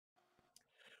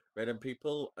Right then,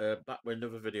 people, back with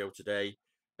another video today.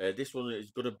 This one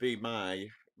is going to be my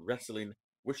wrestling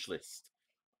wish list.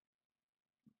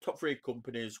 Top three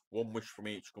companies, one wish from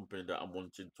each company that I'm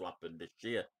wanting to happen this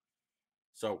year.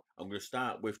 So I'm going to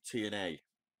start with TNA.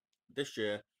 This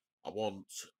year, I want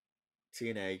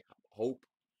TNA, hope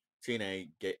TNA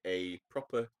get a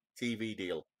proper TV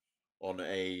deal on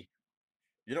a.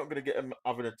 You're not going to get them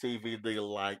having a TV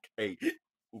deal like a.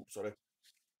 Oops, sorry.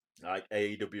 Like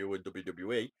AEW and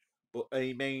WWE, but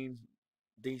a main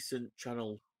decent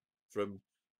channel from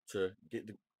to get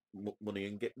the money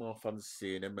and get more fans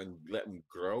seeing them and let them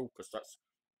grow because that's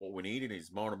what we're needing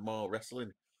is more and more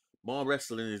wrestling. More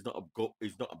wrestling is not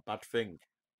is not a bad thing.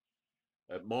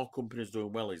 More companies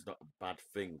doing well is not a bad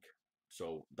thing.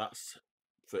 So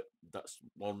for that's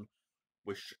one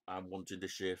wish I'm wanting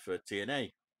this year for TNA.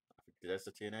 I think that's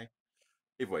the TNA.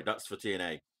 Either way, that's for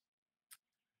TNA.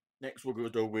 Next, we're going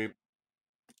to do with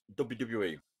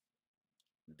WWE.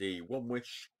 The one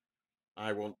wish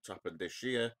I want to happen this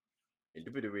year in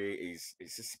WWE is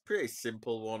it's a pretty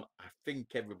simple one. I think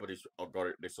everybody's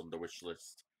got this on the wish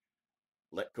list.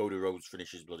 Let Cody Rhodes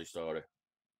finish his bloody story.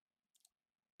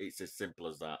 It's as simple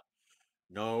as that.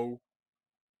 No,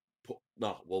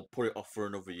 we'll put it off for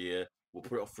another year. We'll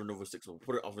put it off for another 6 months.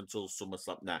 We'll put it off until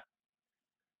SummerSlam. Nah,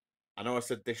 I know I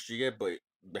said this year, but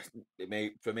it may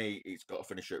for me it's got to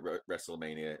finish at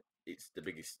WrestleMania. It's the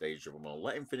biggest stage of them all.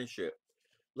 Let him finish it.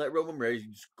 Let Roman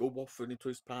Reigns go off into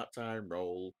his part-time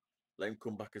role. Let him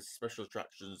come back as special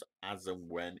attractions as and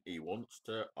when he wants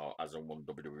to, or as and when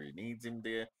WWE needs him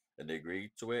there, and they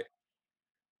agreed to it.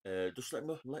 Just let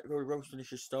Roy Rose finish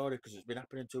his story because it's been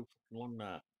happening too fucking long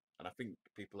now, and I think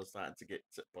people are starting to get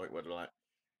to the point where they're like,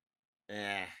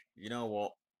 "Eh, you know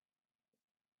what?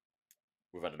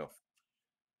 We've had enough."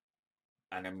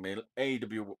 And then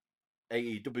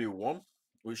AEW one,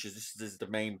 which is this is the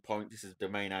main point. This is the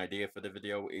main idea for the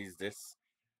video. Is this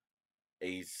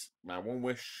is my one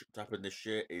wish to happen this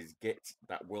year is get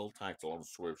that world title on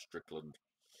Swerve Strickland.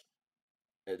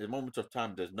 At the moment of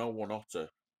time, there's no one hotter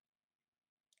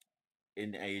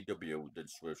in AEW than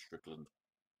Swerve Strickland.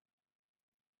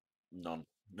 None.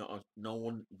 No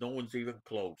one. No one's even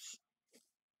close.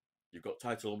 You've got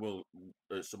title and Will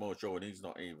Samoa Joe, and he's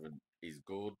not even. He's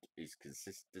good. He's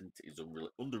consistent. He's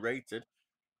underrated.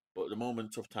 But at the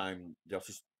moment of time, the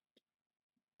hottest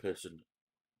person,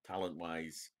 talent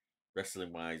wise,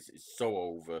 wrestling wise, is so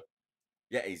over.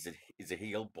 Yeah, he's a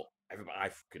heel, but everybody I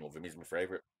fucking love him. He's my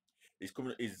favorite. He's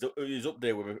coming. He's up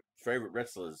there with my favorite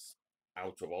wrestlers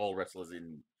out of all wrestlers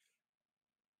in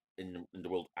the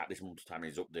world at this moment of time.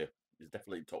 He's up there. He's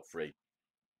definitely top three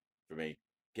for me.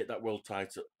 Get that world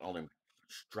title on him.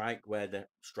 Strike when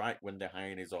the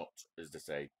iron is hot, as they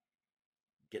say.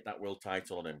 Get that world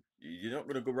title on him. You're not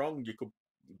going to go wrong. You could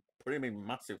put him in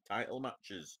massive title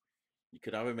matches. You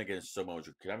could have him against Samoa.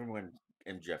 You could have him when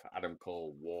MJF, Adam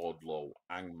Cole, Wardlow,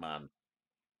 Hangman,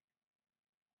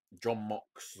 John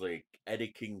Moxley,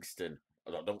 Eddie Kingston.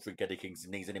 I don't think Eddie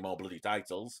Kingston needs any more bloody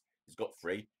titles. He's got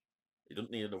three. He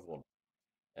doesn't need another one.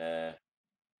 Uh,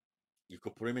 you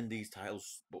could put him in these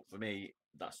titles, but for me,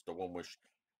 that's the one wish.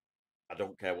 I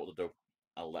don't care what they do.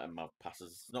 I'll let them have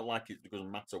passes. It's not like it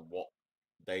doesn't matter what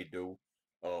they do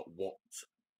or what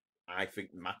I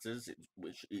think matters,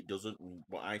 which it doesn't.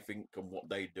 What I think and what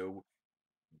they do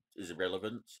is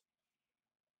irrelevant.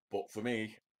 But for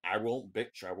me, I won't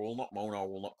bitch, I will not moan, I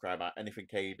will not cry about anything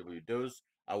KW does.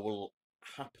 I will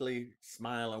happily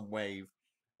smile and wave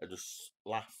and just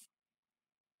laugh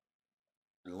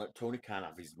and let Tony Khan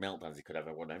have his meltdowns he could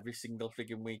ever won every single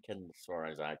frigging weekend, as far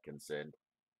as I can say,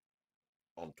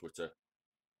 on Twitter.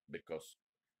 Because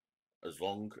as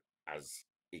long as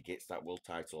he gets that world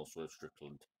title on Swerve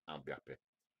Strickland, I'll be happy.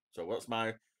 So what's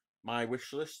my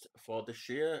wish list for this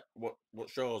year?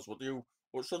 What's yours?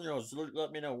 What's on yours?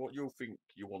 Let me know what you think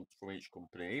you want from each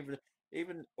company.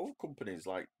 Even other companies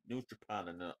like New Japan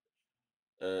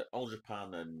and All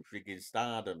Japan and friggin'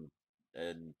 Stardom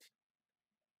and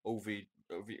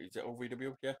is it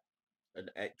OVW? Yeah,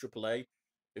 and AAA.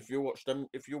 If you watch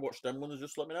them ones,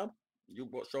 just let me know. You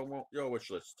what's on your wish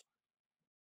list?